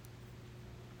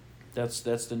 That's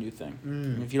the new thing.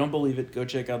 And if you don't believe it, go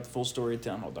check out the full story at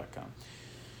townhall.com.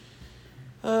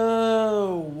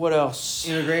 What else?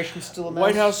 Immigration's still a mess.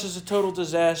 White House is a total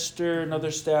disaster. Another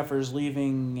staffer is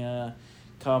leaving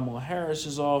Kamala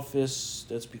Harris's office.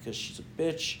 That's because she's a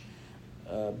bitch.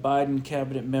 Biden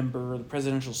cabinet member, the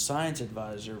presidential science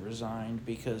advisor, resigned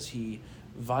because he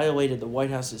violated the White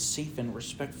House's safe and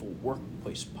respectful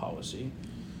workplace policy.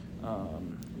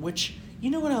 Which, you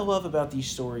know what I love about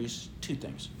these stories? Two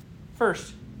things.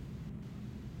 First,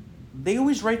 they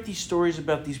always write these stories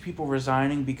about these people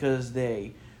resigning because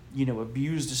they,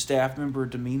 abused a staff member or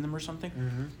demeaned them or something.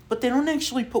 Mm-hmm. But they don't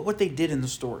actually put what they did in the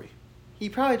story. He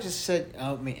probably just said, I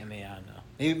don't know.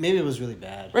 Maybe it was really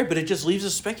bad. Right, but it just leaves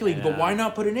us speculating. But why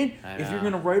not put it in if you're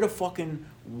going to write a fucking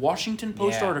Washington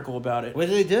Post article about it? What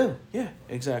did they do? Yeah,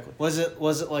 exactly. Was it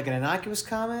like an innocuous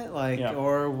comment?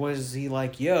 Or was he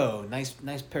like, yo, nice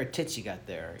pair of tits you got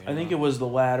there? I think it was the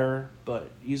latter,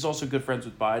 but he's also good friends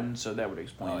with Biden, so that would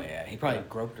explain it. Oh, yeah. He probably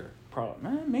groped her.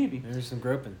 Probably. Maybe. There's some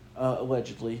groping.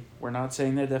 Allegedly. We're not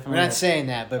saying that, definitely. We're not saying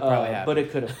that, but probably happened. But it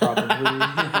could have probably.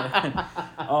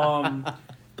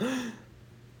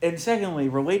 And secondly,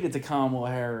 related to Kamala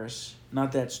Harris,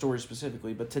 not that story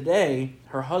specifically, but today,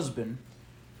 her husband,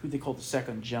 who they call the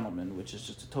second gentleman, which is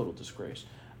just a total disgrace,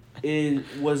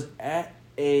 was at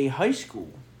a high school,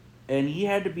 and he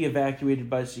had to be evacuated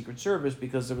by the Secret Service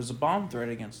because there was a bomb threat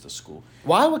against the school.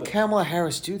 Why would Kamala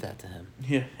Harris do that to him?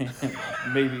 Yeah,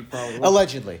 maybe, probably.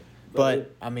 Allegedly.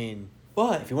 But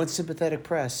But if you want sympathetic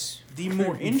press, the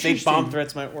more interesting fake bomb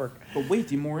threats might work. But wait,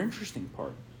 the more interesting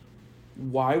part.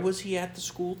 Why was he at the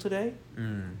school today?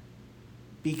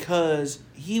 Because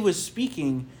he was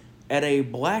speaking at a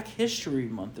Black History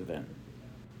Month event.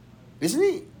 Isn't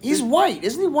he? He's white.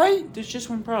 Isn't he white? There's just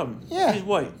one problem. Yeah. He's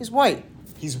white. He's white.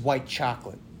 He's white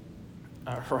chocolate.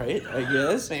 Right, I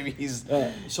guess. Maybe he's...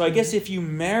 So I guess if you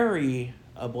marry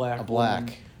a black woman,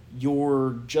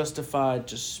 you're justified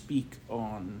to speak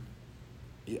on...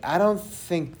 I don't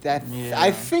think that... Yeah.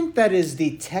 I think that is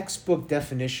the textbook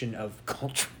definition of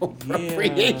cultural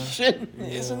appropriation. Yeah.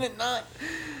 Isn't it not?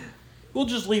 We'll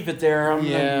just leave it there. I'm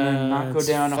gonna not go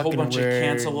down a whole bunch of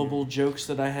cancelable jokes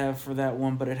that I have for that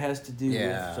one, but it has to do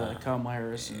with Kamala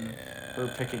Harris and her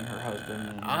picking her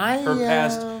husband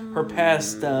and her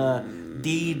past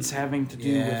deeds having to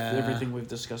do with everything we've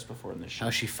discussed before in this show.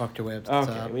 How she fucked her way up to the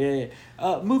top.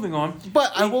 Yeah. Moving on.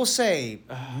 But I will say,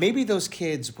 maybe those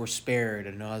kids were spared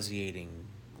a nauseating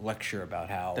lecture about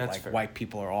how white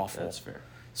people are awful. That's fair.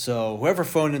 So whoever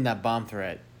phoned in that bomb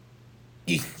threat,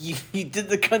 you did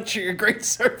the country a great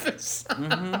service.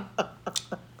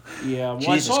 Mm-hmm. Yeah, well,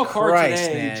 Jesus I saw a car Christ,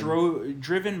 today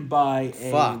driven by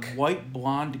a white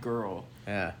blonde girl.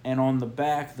 Yeah. And on the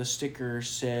back, the sticker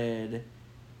said,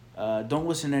 don't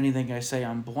listen to anything I say,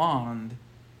 I'm blonde,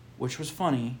 which was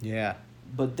funny. Yeah.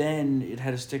 But then it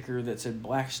had a sticker that said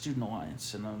Black Student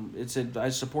Alliance, and it said, I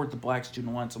support the Black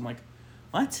Student Alliance. I'm like,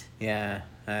 what? Yeah,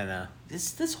 I know.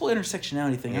 This whole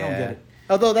intersectionality thing, I don't get it.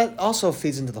 Although that also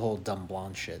feeds into the whole dumb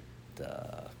blonde shit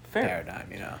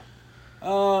paradigm,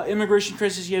 Immigration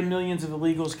crisis, yet millions of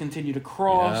illegals continue to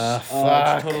cross. It's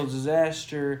a total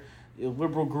disaster.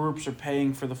 Liberal groups are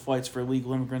paying for the flights for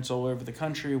illegal immigrants all over the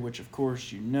country, which of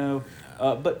course you know.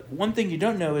 But one thing you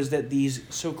don't know is that these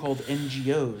so-called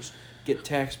NGOs get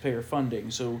taxpayer funding.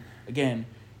 So again,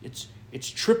 it's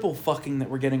triple fucking that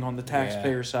we're getting on the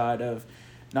taxpayer side of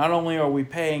not only are we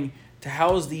paying to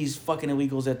house these fucking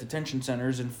illegals at detention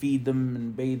centers and feed them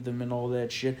and bathe them and all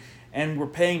that shit, and we're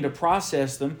paying to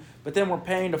process them, but then we're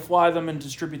paying to fly them and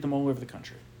distribute them all over the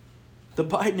country. The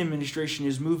Biden administration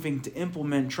is moving to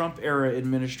implement Trump-era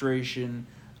administration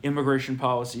immigration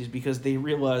policies because they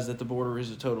realize that the border is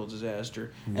a total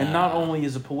disaster. And not only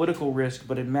is a political risk,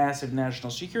 but a massive national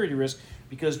security risk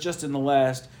because just in the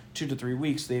last 2 to 3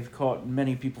 weeks, they've caught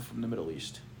many people from the Middle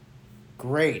East.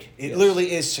 Great. It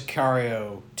literally is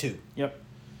Sicario 2. Yep.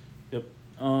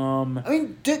 I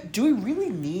mean, do we really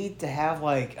need to have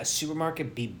like a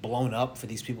supermarket be blown up for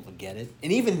these people to get it?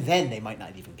 And even then, they might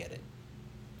not even get it.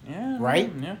 Yeah.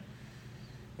 Right? Yeah.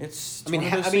 It's I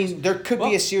mean, there could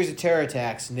be a series of terror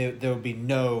attacks, and there would be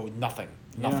nothing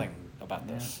about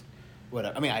this.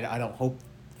 Whatever. I mean, I don't hope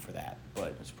for that,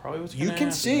 but it's probably what's you gonna can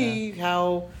happen, see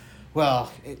how,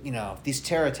 well, these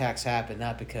terror attacks happen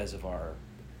not because of our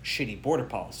shitty border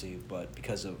policy, but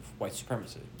because of white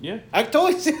supremacy. Yeah. I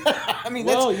totally see. I mean,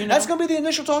 that's going to be the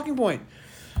initial talking point.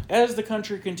 As the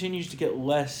country continues to get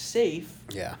less safe,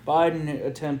 Biden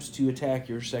attempts to attack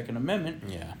your Second Amendment,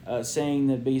 saying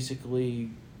that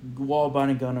basically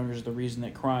law-abiding gun owners are the reason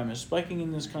that crime is spiking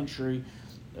in this country,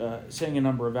 saying a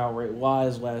number of outright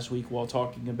lies last week while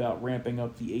talking about ramping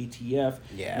up the ATF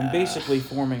and basically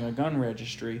forming a gun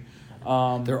registry.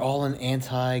 They're all in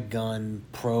anti-gun,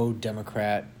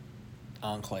 pro-Democrat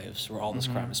enclaves where all this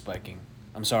crime is spiking.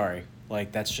 I'm sorry.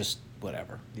 Like, that's just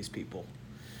whatever. These people.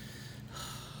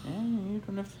 Yeah, you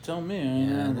don't have to tell me.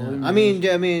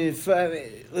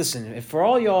 Listen, if for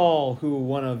all y'all who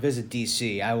want to visit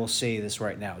D.C., I will say this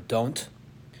right now. Don't.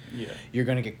 Yeah. You're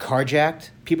going to get carjacked.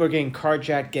 People are getting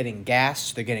carjacked getting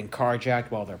gas. They're getting carjacked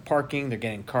while they're parking. They're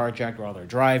getting carjacked while they're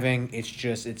driving. It's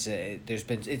just, I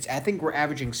think we're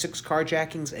averaging 6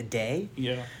 carjackings a day.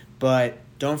 Yeah. But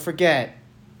don't forget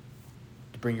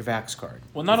to bring your Vax card.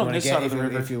 Well, not on this side of the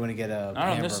river. If you want to get a Not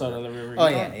on this side of the river. Oh,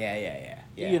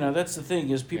 yeah. That's the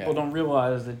thing is people don't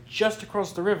realize that just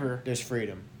across the river there's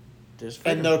freedom.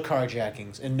 And no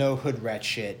carjackings and no hood rat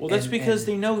shit. Well, that's because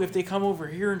they know if they come over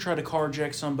here and try to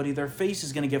carjack somebody, their face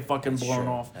is going to get fucking blown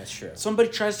off. That's true. Somebody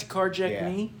tries to carjack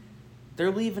me,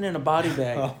 they're leaving in a body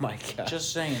bag. Oh, my God.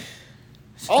 Just saying.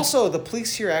 Also, the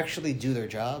police here actually do their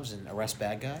jobs and arrest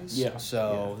bad guys. Yeah.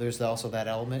 So there's also that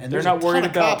element. And they're there's not worried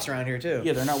about cops around here, too.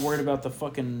 Yeah, they're not worried about the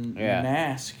fucking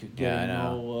mask getting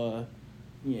all...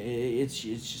 it's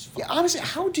just fucking... Yeah, honestly,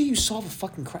 how do you solve a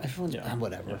fucking crime? Everyone's...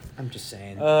 whatever. Yeah. I'm just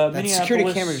saying. That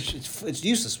security camera, it's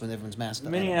useless when everyone's masked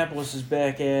up. Minneapolis is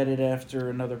back at it after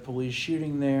another police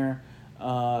shooting there,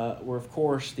 where, of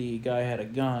course, the guy had a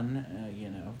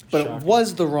gun, But shocking. it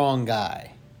was the wrong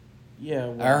guy. Yeah.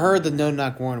 Well, I heard the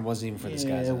no-knock warrant wasn't even for this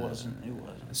guy. It wasn't.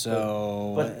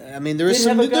 So, but I mean, there's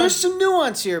some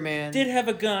nuance here, man. Did have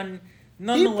a gun.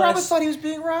 He probably thought he was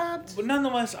being robbed. But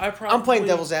nonetheless, I'm playing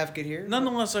devil's advocate here.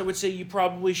 Nonetheless, I would say you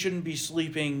probably shouldn't be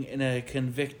sleeping in a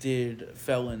convicted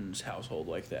felon's household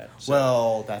like that. So,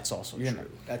 well, that's also true.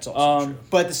 That's also true.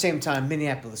 But at the same time,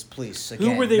 Minneapolis police,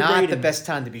 again, who were they not raiding? The best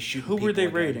time to be shooting Who were they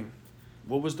again. raiding?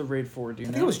 What was the raid for? Do you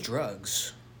know? I think it was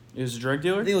drugs. It was a drug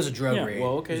dealer? I think it was a drug raid.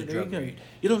 Well, okay, there you go.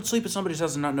 You don't sleep at somebody's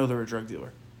house and not know they're a drug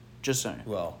dealer. Just saying.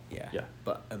 Well, yeah.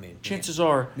 But, I mean... Chances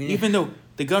are, even though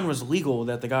the gun was legal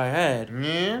that the guy had,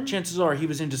 chances are he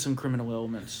was into some criminal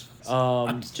elements.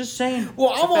 Just saying. Well,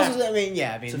 almost...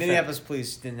 Minneapolis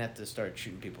police didn't have to start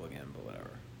shooting people again, but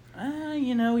whatever.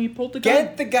 He pulled the gun.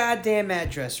 Get the goddamn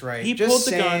address right. He pulled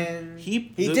the gun.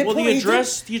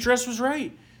 The address was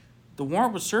right. The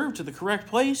warrant was served to the correct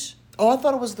place. Oh, I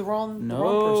thought it was the wrong person.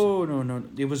 No.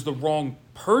 It was the wrong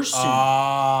person.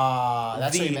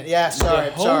 That's what you meant. Yeah, sorry.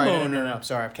 The sorry. homeowner, No.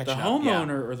 Sorry, I'm catching up. up. The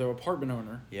homeowner or the apartment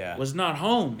owner was not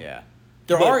home. Yeah.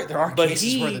 There are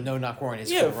cases where the no-knock warrant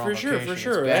is for the wrong location. For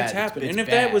sure. That's happened. And if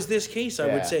that was this case,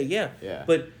 I would say, yeah.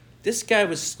 But this guy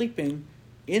was sleeping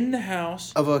in the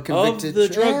house of a convicted the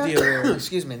drug dealer.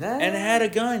 Excuse me. And had a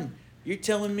gun. You're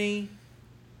telling me...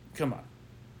 Come on.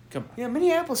 Yeah,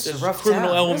 Minneapolis is a rough criminal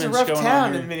town. elements There's a rough going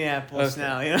town on in Minneapolis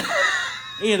now,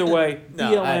 Either way,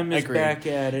 BLM is agree. back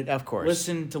at it. Of course.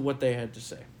 Listen to what they had to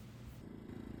say.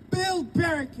 Build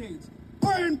barricades,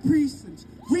 burn precincts,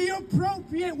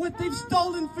 reappropriate what they've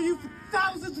stolen for you for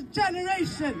thousands of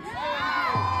generations.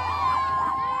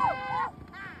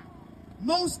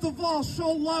 Most of all,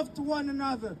 show love to one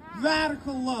another,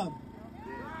 radical love,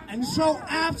 and show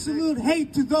absolute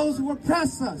hate to those who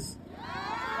oppress us.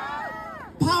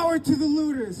 Power to the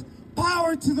looters.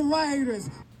 Power to the rioters.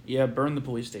 Yeah, burn the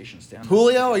police stations down.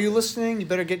 Julio, are you listening? You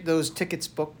better get those tickets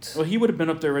booked. Well, he would have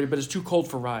been up there already, but it's too cold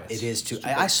for riots. It is too.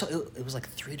 I saw it was like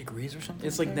 3 degrees or something.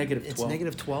 It's like negative 12. It's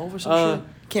negative 12 or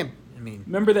something.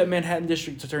 Remember that Manhattan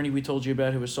District Attorney we told you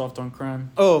about who was soft on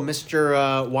crime? Oh,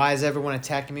 Mr. Why is everyone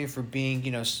attacking me for being,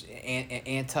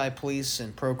 anti-police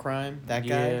and pro-crime? That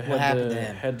guy? Yeah, what happened to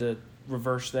him? Had to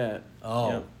reverse that.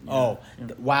 Oh.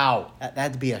 Yep. Wow.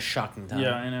 That'd be a shocking time.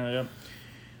 Yeah, I know, yep.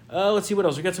 Let's see what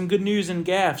else. We got some good news and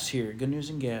gaffes here.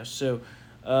 So,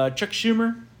 Chuck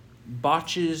Schumer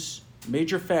botches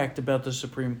major fact about the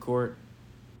Supreme Court.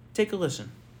 Take a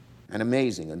listen. And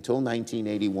amazing, until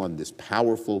 1981, this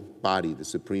powerful body, the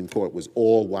Supreme Court, was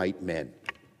all white men.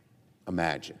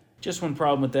 Imagine. Just one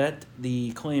problem with that.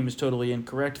 The claim is totally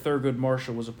incorrect. Thurgood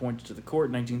Marshall was appointed to the court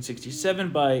in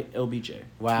 1967 by LBJ.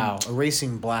 Wow.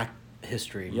 Erasing Black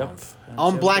History Month.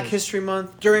 On Black History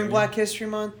Month? During Black History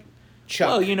Month? Chuck.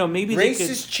 Well, you know, maybe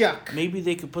Racist Chuck. Maybe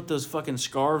they could put those fucking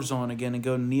scarves on again and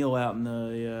go kneel out in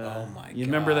the. Oh my god! You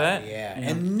remember that? Yeah.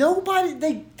 And nobody,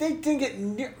 they didn't get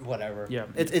near. Whatever. Yeah.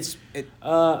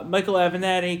 Michael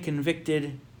Avenatti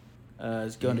convicted.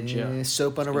 Is going to jail.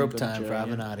 Soap on a rope time for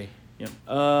Avenatti. Yeah.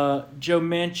 Joe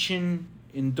Manchin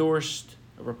endorsed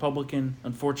a Republican.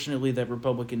 Unfortunately, that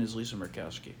Republican is Lisa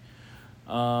Murkowski.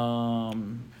 I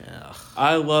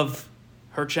love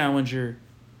her challenger.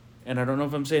 And I don't know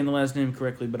if I'm saying the last name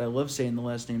correctly, but I love saying the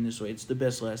last name this way. It's the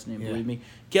best last name, believe me.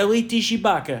 Kelly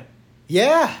Tshibaka.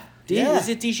 Yeah. Is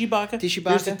it Tshibaka? Tshibaka.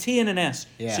 There's a T and an S,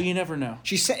 yeah. so you never know.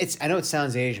 I know it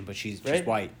sounds Asian, but she's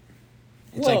white.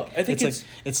 It's I think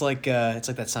it's like that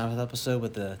Seinfeld episode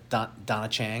with the Donna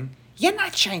Chang. You're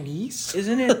not Chinese.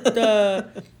 Isn't it?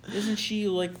 Isn't she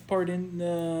like part in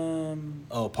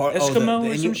part Eskimo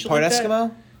or some shit part like Eskimo?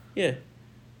 That? Yeah.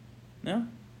 No.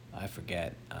 I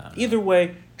forget. Either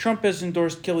way, Trump has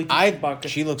endorsed Kelly Tshibaka.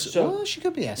 She looks. So, she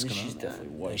could be Eskimo. She's definitely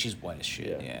white. She's white as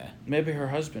shit. Yeah. Maybe her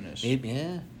husband is.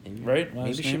 Maybe, Right.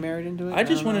 Maybe she married into it. I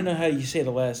just want to know how you say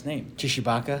the last name.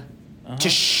 Tshibaka.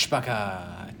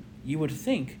 Tshibaka. You would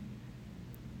think.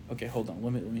 Okay, hold on.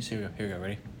 Let me see. Here we go.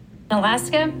 Ready?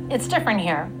 Alaska, it's different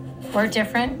here. We're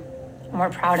different, and we're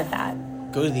proud of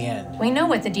that. Go to the end. We know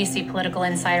what the D.C. political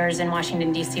insiders in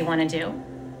Washington, D.C. want to do.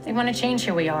 They want to change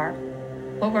who we are,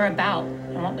 what we're about,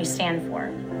 and what we stand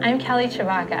for. I'm Kelly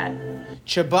Tshibaka.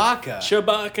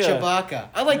 Tshibaka.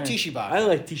 I like Tshibaka. I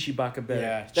like Tshibaka better.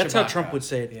 Yeah, that's how Trump would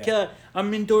say it. Yeah.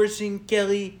 I'm endorsing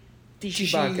Kelly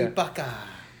Tshibaka.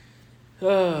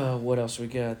 What else we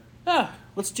got?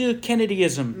 Let's do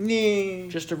Kennedyism. Yeah.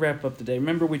 Just to wrap up the day.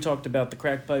 Remember we talked about the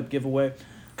crack pipe giveaway?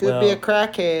 Could be a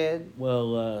crackhead.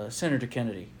 Well, Senator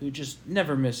Kennedy, who just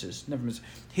never misses.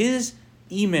 His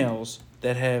emails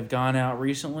that have gone out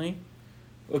recently.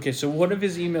 Okay, so one of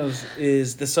his emails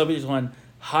is the subject line,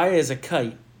 high as a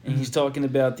kite, and he's talking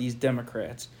about these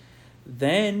Democrats.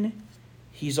 Then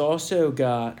he's also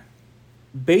got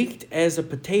baked as a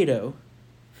potato,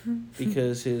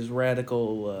 because his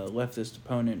radical leftist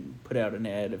opponent put out an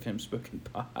ad of him smoking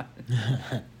pot.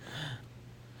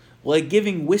 Like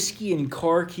giving whiskey and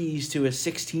car keys to a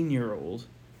 16-year-old.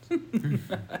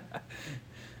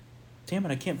 Damn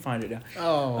it, I can't find it now.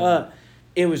 Oh.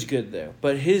 It was good, though.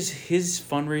 But his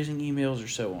fundraising emails are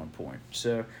so on point.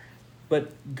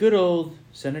 But good old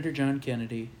Senator John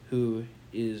Kennedy, who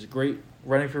is great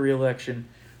running for re-election,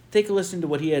 take a listen to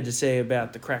what he had to say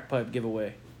about the crack pipe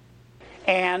giveaway.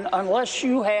 And unless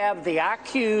you have the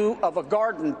IQ of a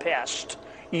garden pest,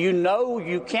 you know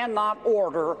you cannot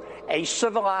order a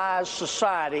civilized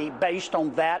society based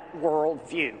on that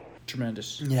worldview.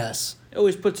 Tremendous. Yes. It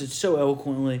always puts it so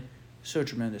eloquently. So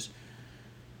tremendous.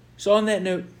 So on that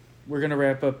note, we're going to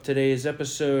wrap up today's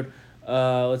episode.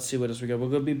 Let's see what else we got. We're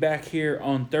going to be back here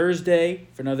on Thursday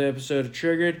for another episode of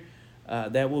Triggered.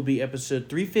 That will be episode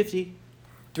 350.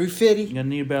 350. You're going to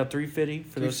need about 350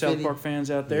 for those South 350. Park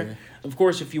fans out there. Yeah. Of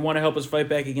course, if you want to help us fight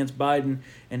back against Biden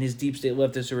and his deep state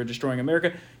leftists who are destroying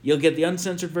America, you'll get the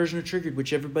uncensored version of Triggered,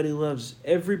 which everybody loves.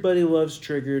 Everybody loves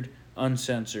Triggered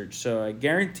uncensored. So I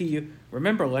guarantee you,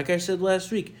 remember, like I said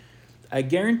last week, I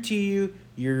guarantee you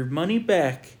your money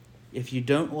back if you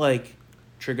don't like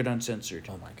Triggered uncensored.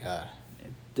 Oh my God.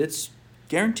 It's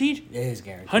guaranteed. It is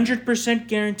guaranteed. 100%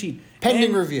 guaranteed.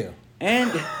 Pending review.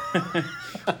 And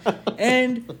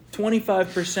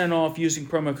 25% off using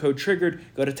promo code TRIGGERED.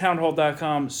 Go to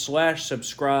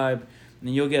townhall.com/subscribe, and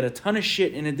then you'll get a ton of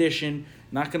shit in addition.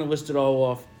 Not going to list it all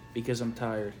off because I'm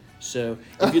tired. So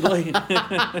if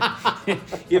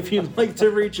you'd like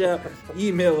to reach out,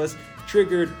 email us,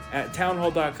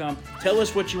 triggered@townhall.com. Tell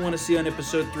us what you want to see on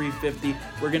episode 350.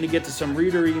 We're going to get to some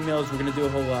reader emails. We're going to do a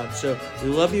whole lot. So we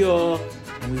love you all,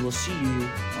 and we will see you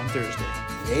on Thursday.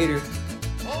 Later.